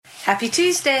Happy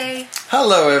Tuesday.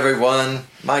 Hello, everyone.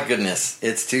 My goodness,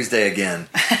 it's Tuesday again.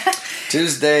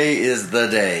 Tuesday is the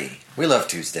day. We love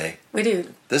Tuesday. We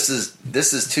do. This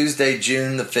is Tuesday,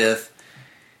 June the 5th,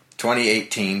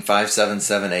 2018,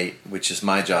 5778, which is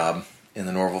my job in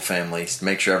the Norville family, to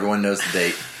make sure everyone knows the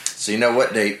date. So you know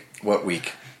what date, what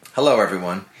week. Hello,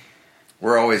 everyone.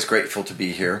 We're always grateful to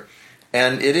be here.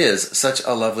 And it is such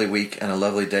a lovely week and a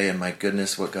lovely day, and my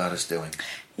goodness, what God is doing.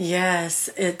 Yes,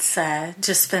 it's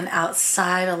just been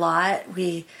outside a lot.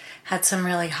 We had some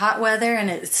really hot weather, and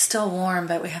it's still warm,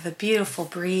 but we have a beautiful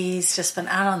breeze. Just been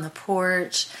out on the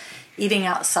porch, eating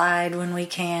outside when we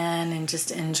can, and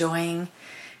just enjoying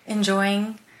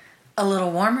a little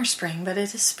warmer spring. But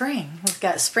it is spring. We've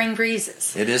got spring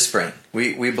breezes. It is spring.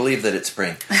 We believe that it's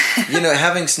spring.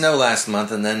 Having snow last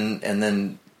month, and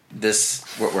then this,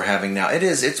 what we're having now.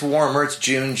 It's warmer. It's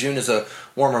June. June is a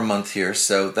warmer month here,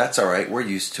 so that's all right. We're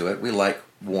used to it. We like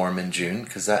warm in June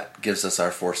because that gives us our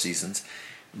 4 seasons.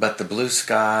 But the blue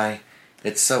sky,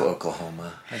 it's so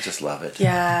Oklahoma. I just love it.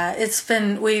 Yeah, it's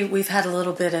been, we've had a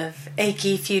little bit of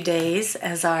achy few days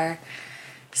as our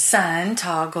son,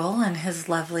 Toggle, and his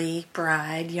lovely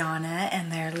bride, Yana,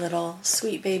 and their little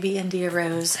sweet baby, India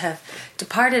Rose, have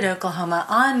departed Oklahoma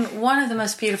on one of the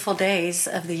most beautiful days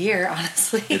of the year,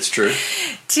 honestly. It's true.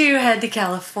 To head to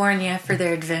California for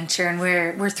their adventure, and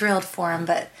we're thrilled for them,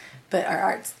 but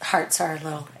our hearts are a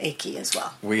little achy as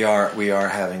well. We are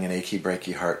having an achy,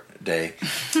 breaky heart day.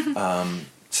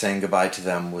 Saying goodbye to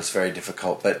them was very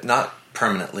difficult, but not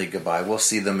permanently goodbye. We'll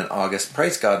see them in August.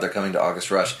 Praise God, they're coming to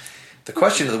August Rush. The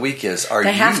question of the week is,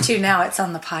 They have to now. It's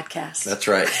on the podcast. That's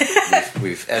right.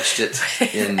 We've etched it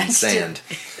in sand.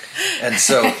 And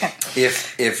so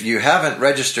if you haven't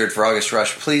registered for August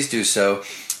Rush, please do so.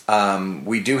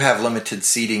 We do have limited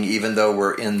seating even though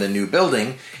we're in the new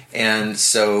building. And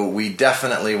so we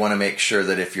definitely want to make sure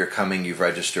that if you're coming, you've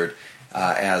registered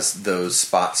as those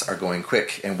spots are going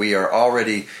quick. And we are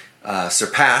already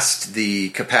surpassed the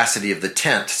capacity of the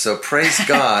tent. So praise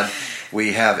God.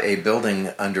 We have a building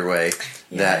underway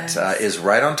that is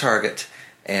right on target,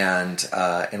 and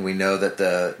we know that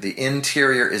the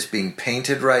interior is being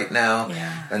painted right now,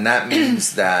 and that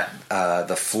means that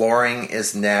the flooring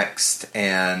is next,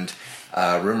 and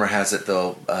rumor has it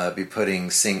they'll be putting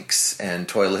sinks and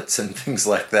toilets and things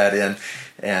like that in,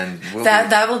 and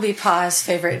that will be Pa's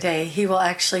favorite day. He will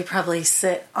actually probably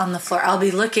sit on the floor. I'll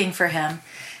be looking for him,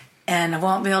 and I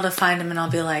won't be able to find him, and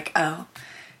I'll be like, oh,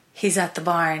 he's at the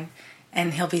barn.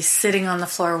 And he'll be sitting on the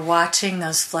floor watching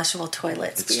those flushable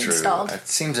toilets be installed. It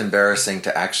seems embarrassing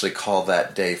to actually call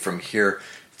that day from here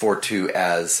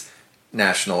as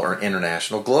National or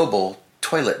International Global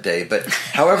Toilet Day. But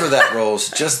however that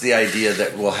rolls, just the idea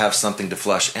that we'll have something to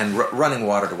flush and running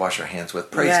water to wash our hands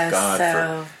with. Praise God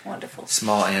for wonderful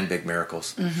small and big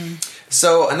miracles. Mm-hmm.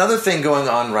 So another thing going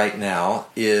on right now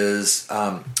is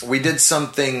we did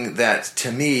something that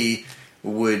to me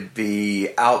would be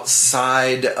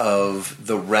outside of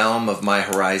the realm of my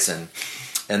horizon.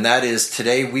 And that is,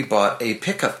 today we bought a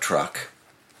pickup truck.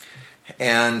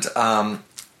 And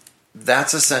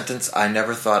that's a sentence I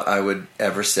never thought I would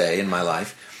ever say in my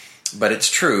life. But it's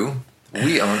true.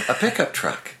 We own a pickup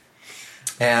truck.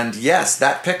 And yes,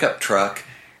 that pickup truck,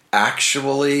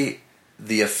 actually,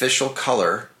 the official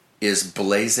color is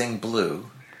blazing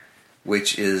blue,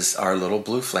 which is our little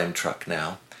Blue Flame truck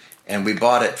now. And we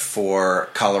bought it for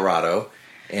Colorado,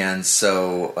 and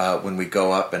so when we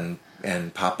go up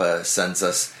and Papa sends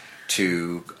us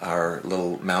to our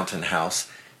little mountain house,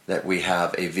 that we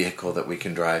have a vehicle that we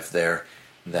can drive there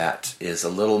that is a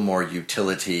little more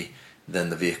utility than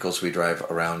the vehicles we drive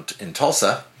around in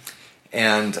Tulsa.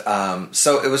 And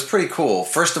so it was pretty cool.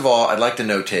 First of all, I'd like to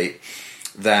notate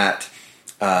that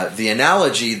the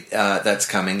analogy that's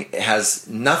coming has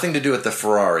nothing to do with the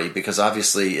Ferrari, because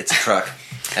obviously it's a truck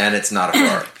and it's not a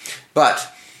Ferrari. But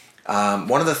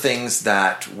one of the things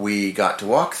that we got to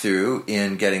walk through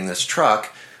in getting this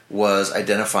truck was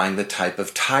identifying the type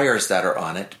of tires that are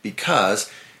on it,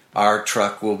 because our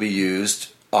truck will be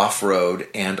used off-road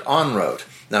and on-road.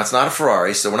 Now, it's not a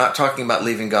Ferrari, so we're not talking about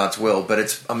leaving God's will, but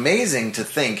it's amazing to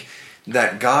think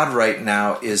that God right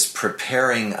now is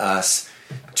preparing us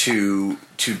to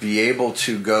be able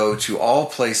to go to all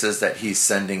places that He's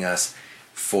sending us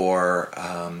for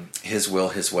His will,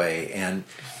 His way, and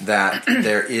that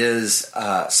there is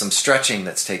some stretching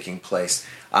that's taking place.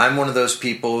 I'm one of those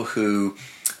people who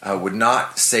would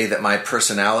not say that my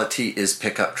personality is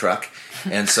pickup truck,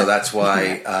 and so that's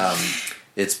why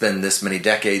it's been this many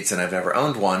decades and I've never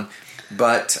owned one.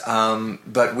 But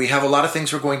we have a lot of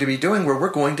things we're going to be doing where we're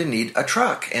going to need a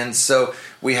truck. And so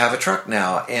we have a truck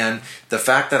now. And the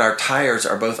fact that our tires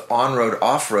are both on-road,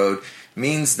 off-road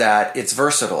means that it's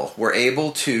versatile. We're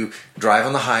able to drive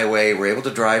on the highway, we're able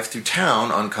to drive through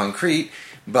town on concrete,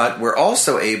 but we're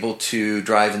also able to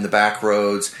drive in the back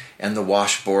roads and the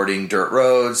washboarding dirt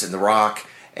roads and the rock,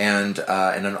 and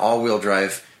an all-wheel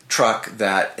drive truck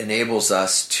that enables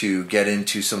us to get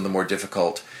into some of the more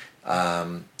difficult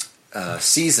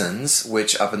seasons,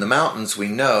 which up in the mountains we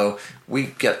know we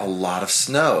get a lot of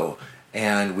snow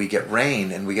and we get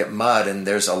rain and we get mud, and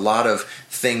there's a lot of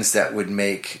things that would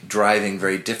make driving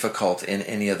very difficult in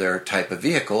any other type of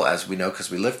vehicle, as we know because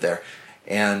we live there.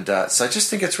 And so I just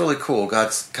think it's really cool.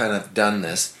 God's kind of done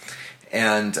this,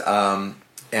 and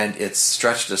it's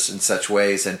stretched us in such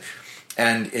ways, and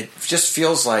it just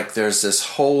feels like there's this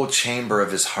whole chamber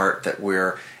of His heart that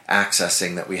we're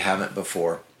accessing that we haven't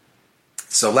before.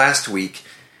 So last week,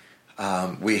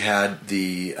 we had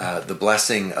the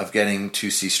blessing of getting to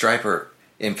see Stryper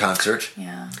in concert.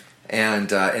 Yeah.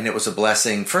 And it was a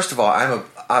blessing. First of all, I'm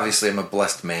a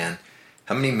blessed man.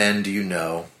 How many men do you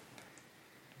know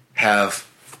have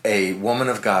a woman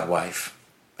of God wife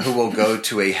who will go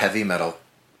to a heavy metal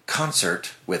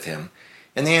concert with him?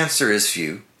 And the answer is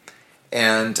few.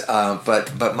 And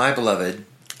but my beloved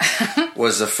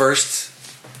was the first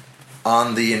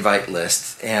on the invite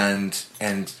list, and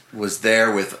was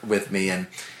there with me,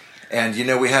 and you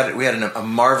know, we had a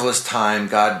marvelous time.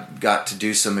 God got to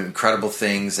do some incredible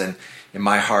things and in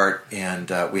my heart, and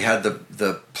we had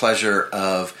the pleasure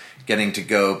of getting to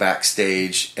go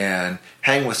backstage and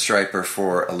hang with Stryper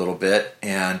for a little bit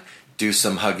and do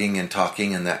some hugging and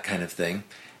talking and that kind of thing,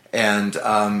 and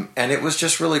it was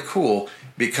just really cool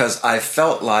because I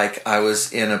felt like I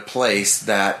was in a place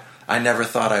that I never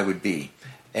thought I would be.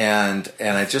 And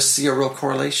I just see a real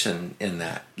correlation in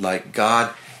that. Like,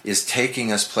 God is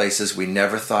taking us places we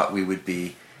never thought we would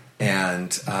be, and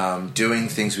doing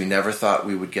things we never thought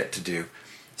we would get to do.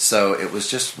 So it was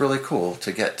just really cool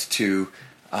to get to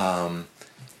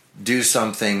do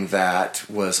something that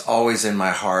was always in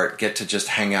my heart, get to just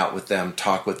hang out with them,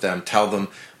 talk with them, tell them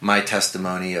my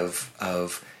testimony of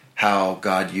how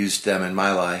God used them in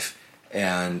my life,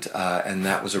 and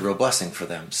that was a real blessing for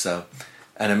them. So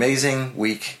an amazing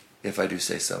week, if I do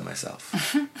say so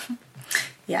myself.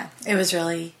 Yeah, it was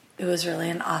really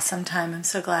an awesome time. I'm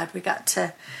so glad we got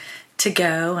to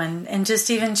go, and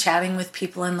just even chatting with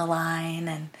people in the line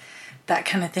and that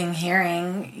kind of thing,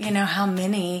 hearing, you know, how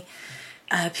many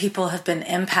people have been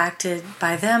impacted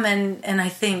by them. And I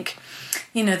think,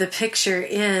 you know, the picture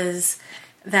is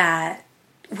that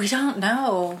we don't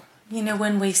know, you know,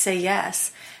 when we say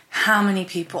yes, how many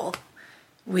people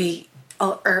we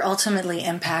are ultimately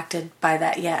impacted by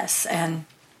that yes. And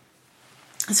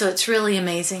so it's really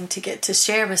amazing to get to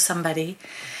share with somebody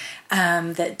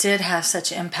that did have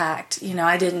such impact. You know,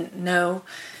 I didn't know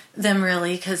them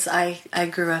really because I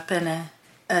grew up in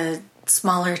a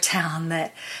smaller town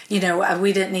that, you know,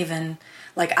 we didn't even,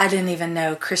 like, I didn't even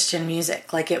know Christian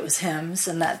music. Like, it was hymns,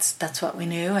 and that's what we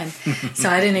knew. And so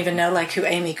I didn't even know, like, who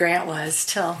Amy Grant was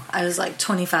till I was like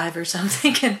 25 or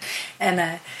something.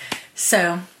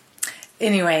 So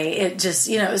anyway, it just,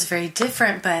 you know, it was very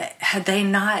different. But had they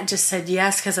not just said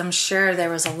yes, because I'm sure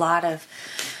there was a lot of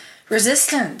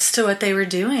resistance to what they were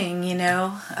doing, you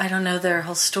know. I don't know their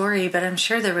whole story, but I'm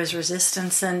sure there was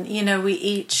resistance. And, you know, we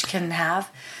each can have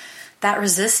that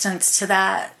resistance to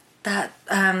that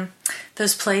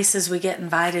those places we get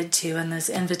invited to and those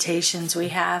invitations we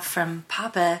have from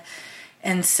Papa.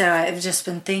 And so I've just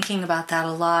been thinking about that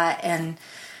a lot. And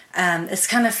it's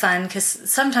kind of fun because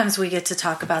sometimes we get to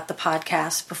talk about the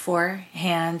podcast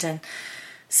beforehand, and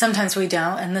sometimes we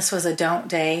don't. And this was a don't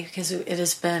day because it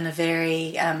has been a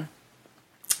very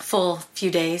full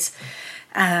few days,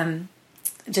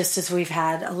 just as we've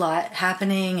had a lot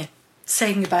happening and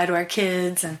saying goodbye to our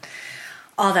kids and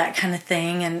all that kind of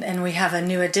thing. And we have a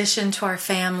new addition to our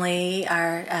family.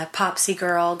 Our Popsy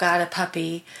girl got a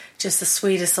puppy, just the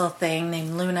sweetest little thing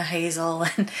named Luna Hazel.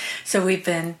 And so we've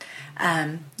been,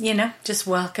 you know, just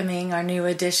welcoming our new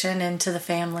addition into the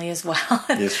family as well.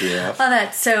 Yes, we have. All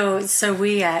that. So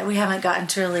we haven't gotten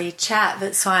to really chat,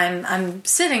 but so I'm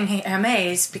sitting here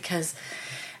amazed because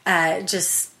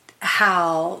just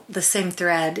how the same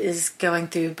thread is going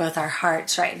through both our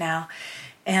hearts right now.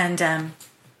 And,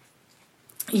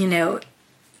 you know,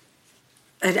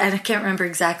 I can't remember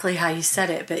exactly how you said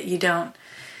it, but you don't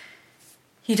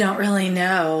really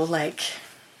know, like,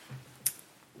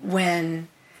 when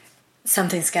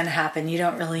something's going to happen. You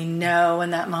don't really know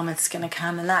when that moment's going to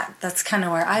come. And that's kind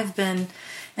of where I've been.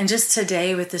 And just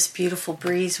today with this beautiful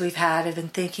breeze we've had, I've been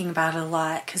thinking about it a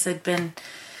lot because I've been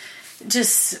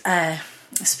just I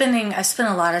spent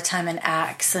a lot of time in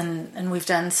Acts, and we've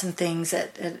done some things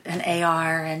at an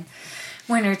AR, and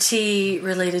winter tea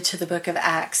related to the book of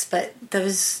Acts, but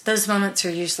those moments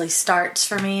are usually starts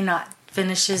for me, not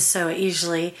finishes, so it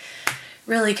usually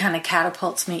really kind of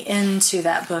catapults me into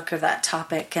that book or that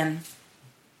topic, and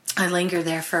I linger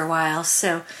there for a while.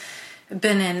 So I've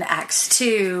been in Acts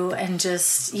 2, and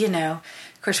just, of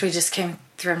course we just came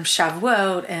from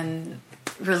Shavuot and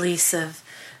release of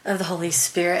the Holy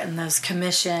Spirit and those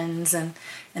commissions, and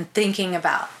thinking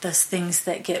about those things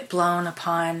that get blown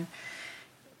upon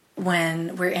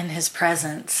when we're in His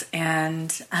presence,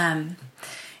 and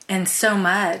so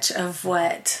much of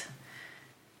what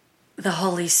the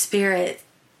Holy Spirit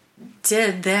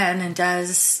did then and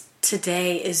does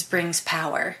today brings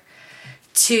power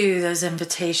to those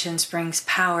invitations, brings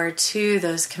power to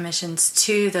those commissions,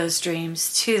 to those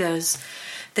dreams, to those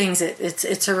things.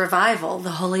 It's a revival.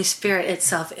 The Holy Spirit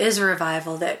itself is a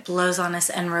revival that blows on us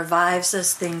and revives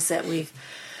those things that we've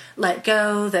let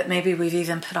go, that maybe we've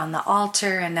even put on the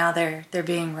altar, and now they're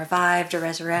being revived or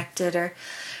resurrected, or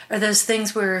those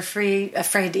things we're afraid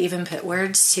to even put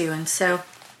words to. And so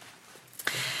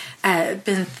I've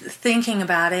been thinking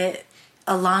about it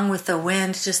along with the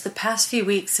wind. Just the past few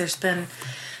weeks, there's been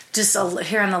just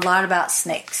hearing a lot about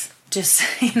snakes. Just,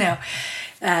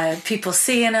 people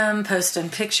seeing them, posting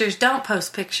pictures. Don't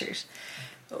post pictures.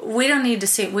 We don't need to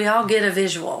see it. We all get a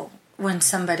visual when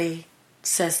somebody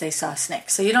says they saw a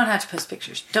snake. So you don't have to post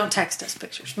pictures. Don't text us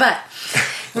pictures. But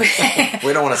we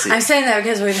don't want to see it. I'm saying that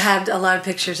because we've had a lot of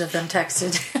pictures of them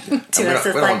texted to us.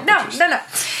 It's like, no.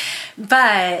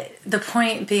 But the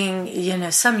point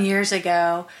being, some years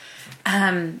ago,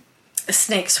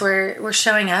 snakes were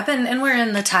showing up, and we're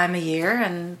in the time of year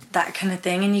and that kind of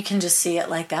thing, and you can just see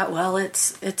it like that. Well,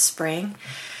 it's spring,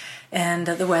 and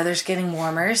the weather's getting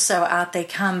warmer, so out they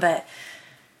come. But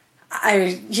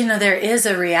there is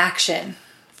a reaction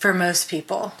for most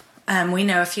people. We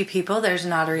know a few people there's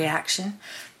not a reaction,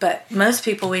 but most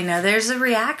people we know there's a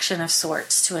reaction of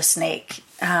sorts to a snake,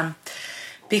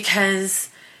 because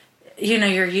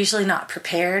you're usually not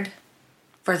prepared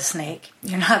for the snake.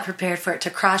 You're not prepared for it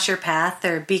to cross your path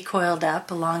or be coiled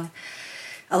up along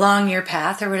your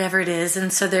path or whatever it is.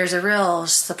 And so there's a real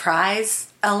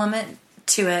surprise element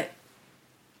to it.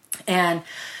 And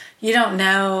you don't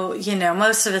know,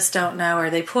 most of us don't know, are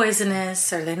they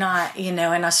poisonous? Are they not? In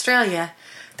Australia,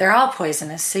 they're all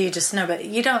poisonous. So you just know, but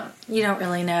you don't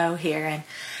really know here. And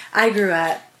I grew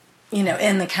up,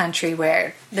 in the country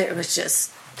where it was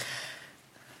just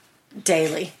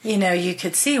daily, you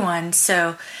could see one.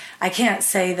 So I can't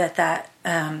say that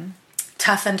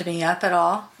toughened me up at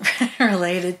all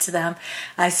related to them.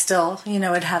 I still,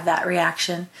 would have that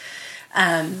reaction.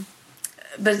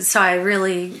 But so I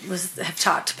really have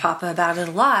talked to Papa about it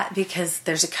a lot, because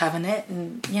there's a covenant,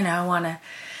 and, I want to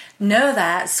know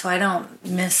that so I don't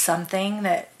miss something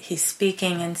that He's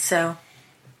speaking. And so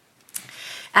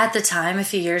at the time, a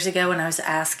few years ago when I was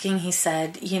asking, He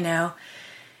said,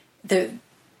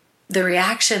 the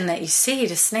reaction that you see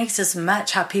to snakes is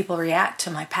much how people react to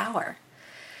my power.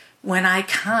 When I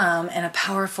come in a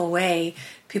powerful way,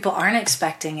 people aren't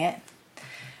expecting it.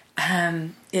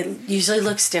 It usually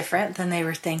looks different than they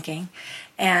were thinking,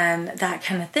 and that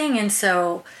kind of thing. And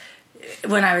so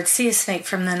when I would see a snake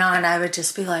from then on, I would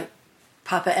just be like,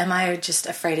 Papa, am I just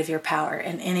afraid of your power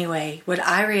in any way? Would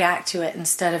I react to it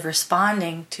instead of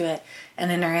responding to it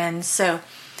and enter in? So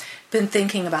been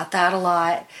thinking about that a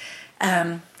lot.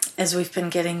 As we've been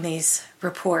getting these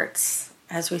reports,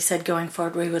 as we said, going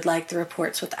forward, we would like the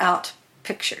reports without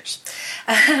pictures.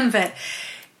 And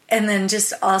then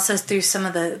just also through some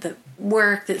of the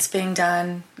work that's being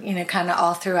done, kind of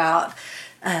all throughout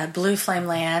Blue Flame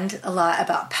Land, a lot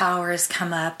about power has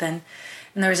come up. And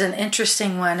there's an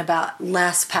interesting one about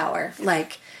less power,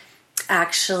 like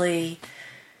actually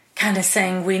kind of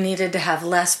saying we needed to have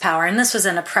less power. And this was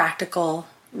in a practical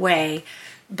way.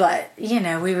 But,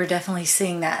 we were definitely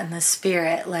seeing that in the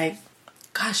spirit, like,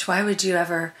 gosh, why would you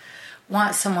ever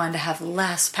want someone to have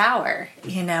less power,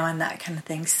 and that kind of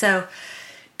thing. So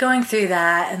going through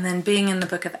that, and then being in the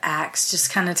book of Acts,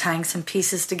 just kind of tying some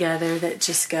pieces together that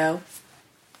just go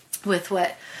with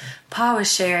what Paul was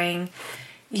sharing.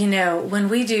 When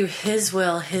we do His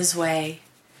will, His way,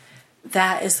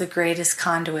 that is the greatest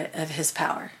conduit of His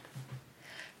power,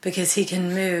 because He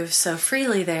can move so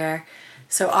freely there.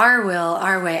 So our will,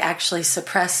 our way actually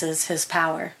suppresses His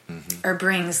power, or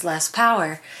brings less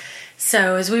power.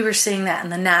 So as we were seeing that in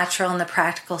the natural and the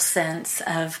practical sense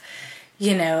of,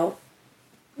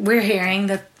 we're hearing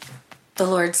that the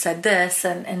Lord said this,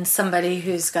 and somebody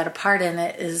who's got a part in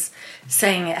it is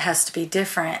saying it has to be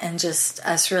different, and just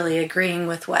us really agreeing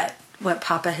with what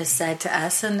Papa has said to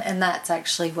us, and that's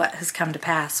actually what has come to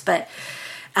pass. But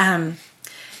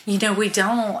we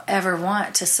don't ever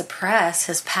want to suppress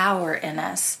his power in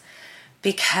us,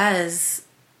 because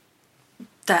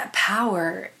that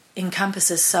power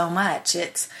encompasses so much.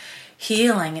 It's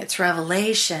healing, it's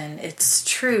revelation, it's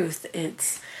truth,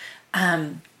 it's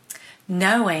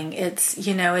knowing.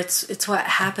 It's what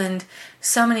happened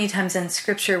so many times in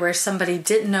Scripture where somebody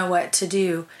didn't know what to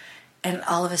do and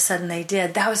all of a sudden they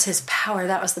did. That was his power.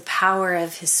 That was the power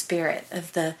of his Spirit,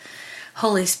 of the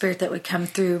Holy Spirit that would come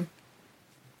through.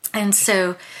 And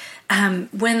so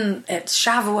when at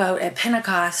Shavuot, at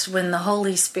Pentecost, when the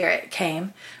Holy Spirit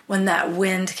came, when that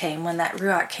wind came, when that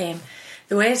Ruach came,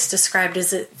 the way it's described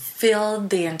is it filled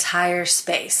the entire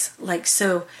space. Like,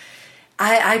 so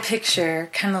I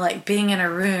picture kind of like being in a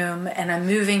room and I'm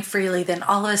moving freely, then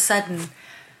all of a sudden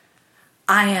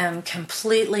I am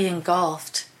completely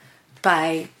engulfed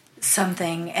by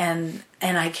something, and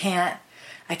I can't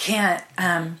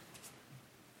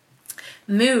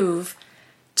move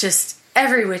just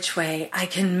every which way. I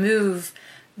can move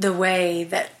the way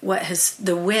that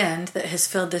the wind that has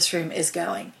filled this room is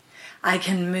going. I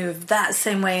can move that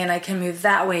same way, and I can move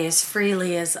that way as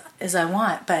freely as I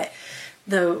want. But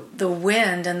the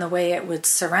wind and the way it would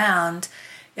surround,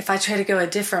 if I try to go a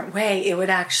different way, it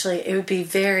would be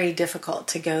very difficult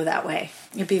to go that way.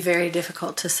 It'd be very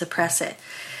difficult to suppress it.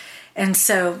 And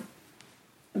so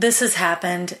this has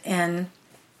happened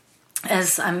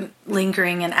as I'm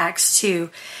lingering in Acts 2.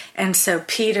 And so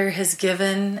Peter has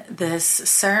given this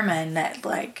sermon that,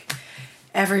 like,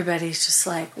 everybody's just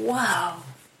like, whoa,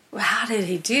 how did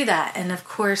he do that? And of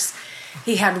course,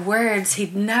 he had words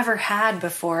he'd never had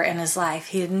before in his life.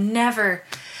 He had never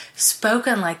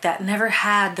spoken like that, never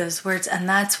had those words. And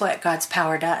that's what God's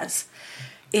power does.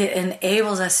 It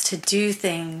enables us to do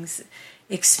things,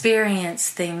 experience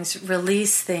things,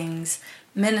 release things,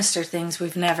 minister things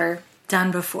we've never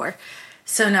done before.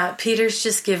 So now Peter's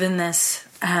just given this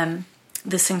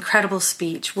incredible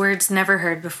speech, words never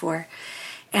heard before,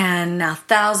 and now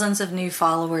thousands of new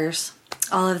followers,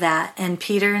 all of that. And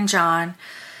Peter and John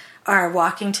are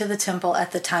walking to the temple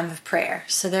at the time of prayer.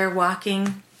 So they're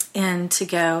walking in to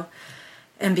go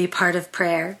and be part of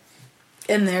prayer.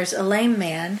 And there's a lame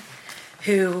man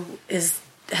who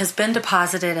has been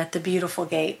deposited at the Beautiful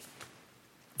Gate.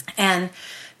 And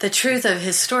the truth of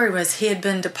his story was he had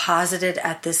been deposited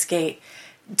at this gate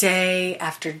day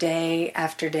after day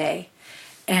after day.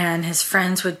 And his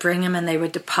friends would bring him and they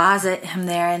would deposit him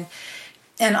there.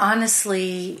 And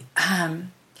honestly,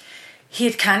 he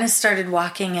had kind of started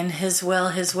walking in his will,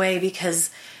 his way, because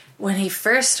when he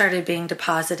first started being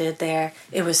deposited there,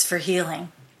 it was for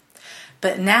healing.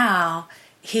 But now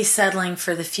he's settling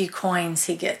for the few coins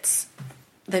he gets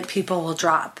that people will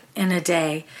drop in a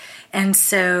day. And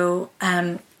so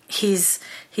he's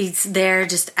there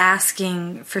just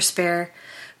asking for spare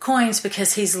coins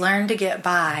because he's learned to get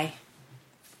by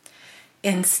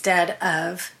instead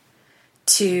of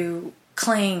to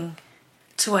cling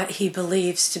to what he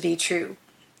believes to be true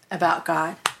about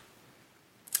God.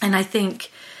 And I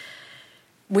think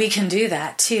we can do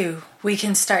that too. We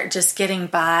can start just getting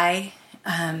by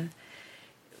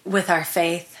with our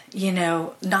faith,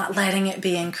 not letting it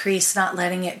be increased, not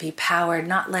letting it be powered,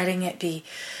 not letting it be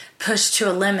pushed to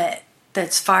a limit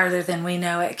that's farther than we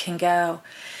know it can go.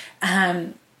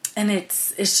 And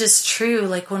it's just true.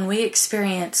 Like when we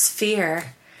experience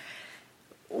fear,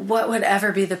 what would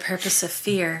ever be the purpose of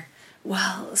fear?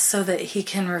 Well, so that he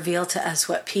can reveal to us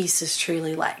what peace is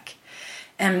truly like.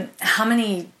 And how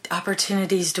many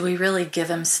opportunities do we really give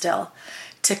him still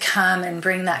to come and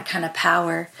bring that kind of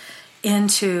power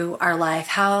into our life?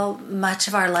 How much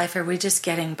of our life are we just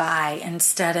getting by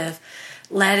instead of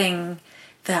letting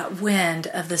that wind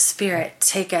of the Spirit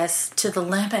take us to the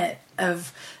limit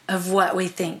of what we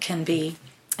think can be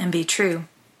and be true?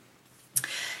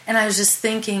 And I was just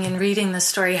thinking and reading the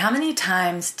story, how many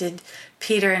times did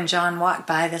Peter and John walk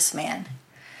by this man?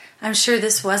 I'm sure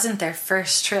this wasn't their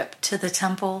first trip to the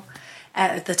temple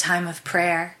at the time of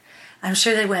prayer. I'm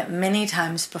sure they went many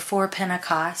times before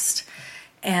Pentecost.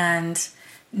 And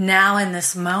now in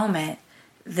this moment,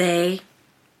 they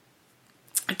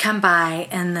come by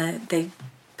and they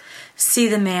see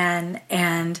the man,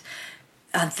 and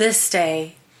on this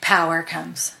day, power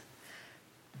comes.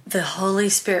 The Holy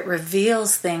Spirit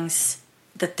reveals things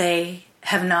that they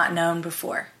have not known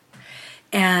before.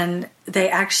 And they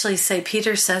actually say,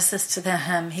 Peter says this to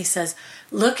them, he says,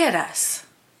 look at us.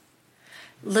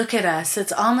 Look at us.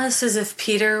 It's almost as if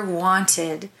Peter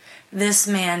wanted this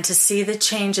man to see the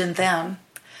change in them,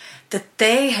 that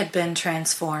they had been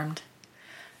transformed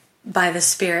by the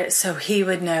Spirit, so he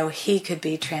would know he could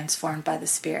be transformed by the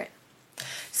Spirit.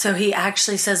 So he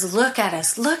actually says, look at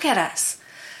us, look at us.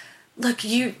 look,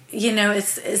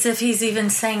 it's as if he's even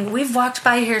saying, we've walked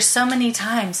by here so many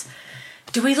times.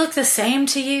 Do we look the same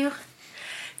to you?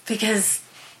 Because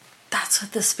that's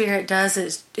what the Spirit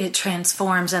does. It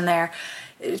transforms in there.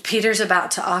 Peter's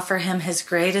about to offer him his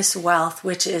greatest wealth,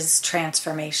 which is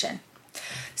transformation.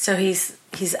 So he's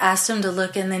asked him to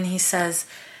look, and then he says,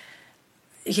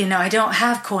 I don't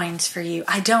have coins for you.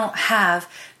 I don't have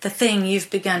the thing you've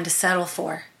begun to settle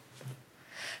for.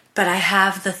 But I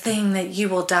have the thing that you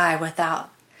will die without.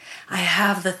 I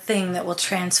have the thing that will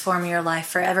transform your life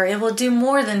forever. It will do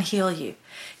more than heal you.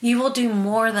 You will do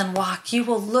more than walk. You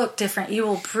will look different. You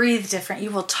will breathe different.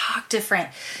 You will talk different.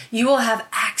 You will have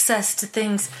access to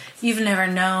things you've never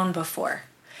known before.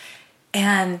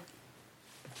 And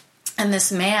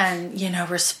this man,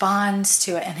 responds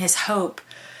to it, and his hope,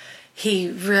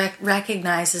 he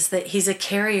recognizes that he's a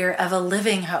carrier of a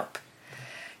living hope.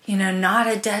 Not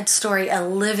a dead story, a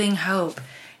living hope.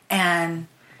 And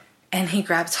he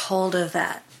grabs hold of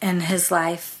that, and his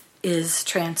life is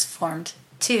transformed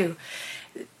too.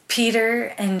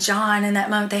 Peter and John in that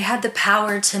moment, they had the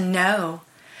power to know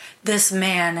this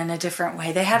man in a different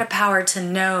way. They had a power to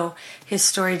know his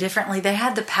story differently. They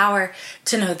had the power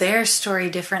to know their story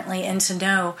differently, and to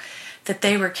know that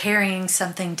they were carrying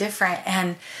something different.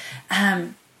 And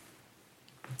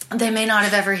they may not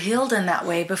have ever healed in that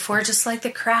way before, just like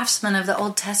the craftsmen of the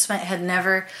Old Testament had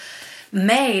never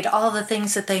made all the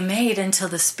things that they made until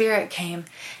the Spirit came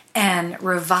and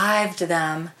revived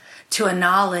them to a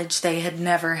knowledge they had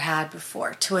never had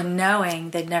before, to a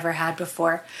knowing they'd never had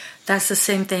before. That's the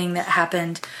same thing that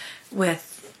happened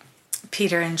with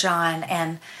Peter and John.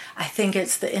 And I think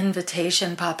it's the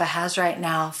invitation Papa has right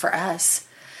now for us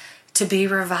to be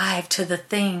revived to the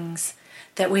things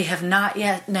that we have not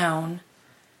yet known,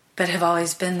 but have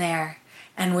always been there.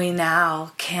 And we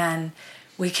now can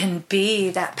be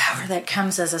that power that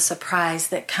comes as a surprise,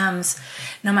 that comes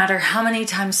no matter how many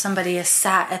times somebody has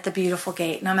sat at the beautiful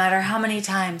gate, no matter how many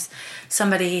times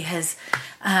somebody has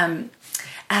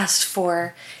asked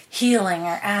for healing,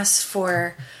 or asked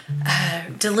for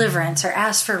deliverance, or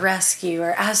asked for rescue,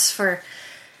 or asked for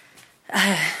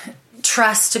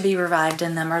trust to be revived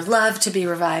in them, or love to be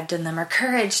revived in them, or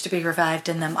courage to be revived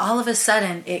in them. All of a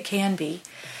sudden, it can be.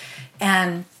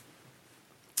 And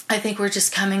I think we're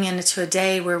just coming into a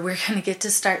day where we're going to get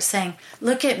to start saying,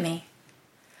 look at me.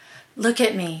 Look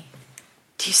at me.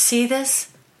 Do you see this?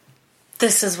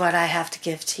 This is what I have to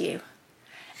give to you.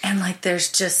 And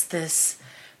there's just this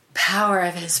power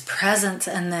of his presence,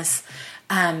 and this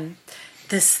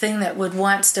thing that would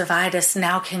once divide us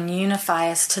now can unify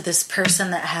us to this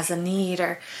person that has a need,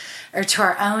 or to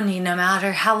our own need, no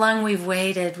matter how long we've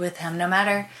waited with him, no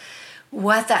matter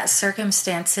what that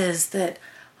circumstance is, that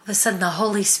all of a sudden the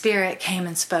Holy Spirit came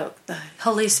and spoke. The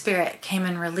Holy Spirit came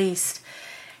and released.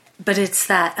 But it's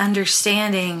that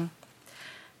understanding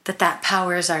that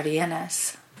power is already in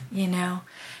us.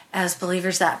 As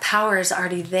believers, that power is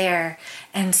already there.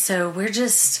 And so we're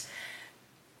just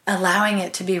allowing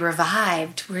it to be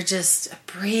revived. We're just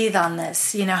breathe on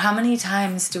this. How many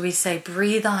times do we say,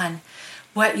 breathe on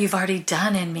what you've already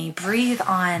done in me? Breathe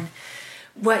on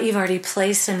what you've already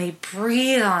placed in me.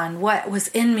 Breathe on what was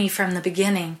in me from the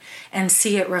beginning, and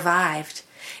see it revived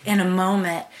in a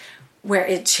moment where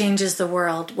it changes the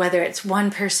world, whether it's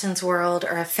one person's world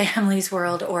or a family's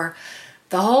world or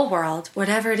the whole world,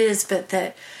 whatever it is, but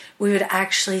that we would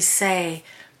actually say,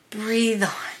 breathe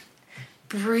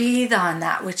on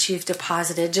that which you've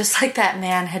deposited, just like that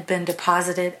man had been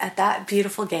deposited at that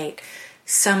beautiful gate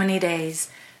so many days.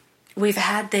 We've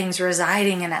had things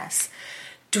residing in us,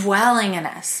 dwelling in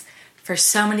us for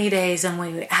so many days, and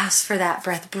we ask for that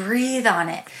breath. Breathe on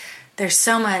it. There's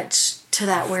so much to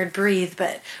that word breathe,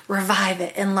 but revive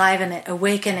it, enliven it,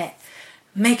 awaken it,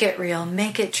 make it real,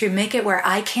 make it true, make it where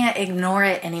I can't ignore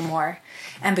it anymore.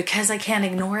 And because I can't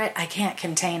ignore it, I can't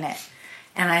contain it.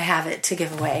 And I have it to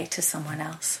give away to someone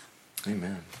else.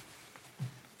 Amen.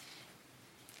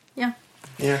 Yeah.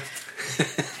 Yeah.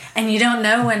 And you don't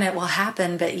know when it will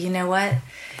happen, but you know what?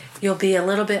 You'll be a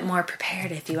little bit more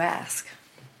prepared if you ask.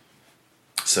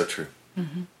 So true.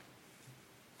 Mm-hmm.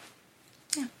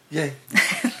 Yeah. Yay.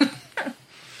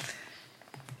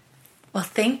 Well,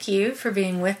 thank you for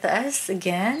being with us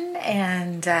again.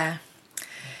 And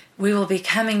we will be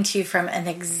coming to you from an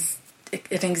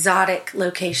exotic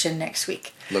location next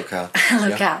week. Locale.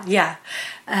 Yeah.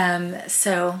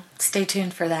 So stay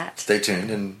tuned for that. Stay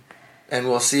tuned, and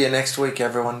we'll see you next week.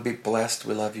 Everyone be blessed.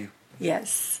 We love you.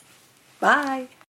 Yes. Bye.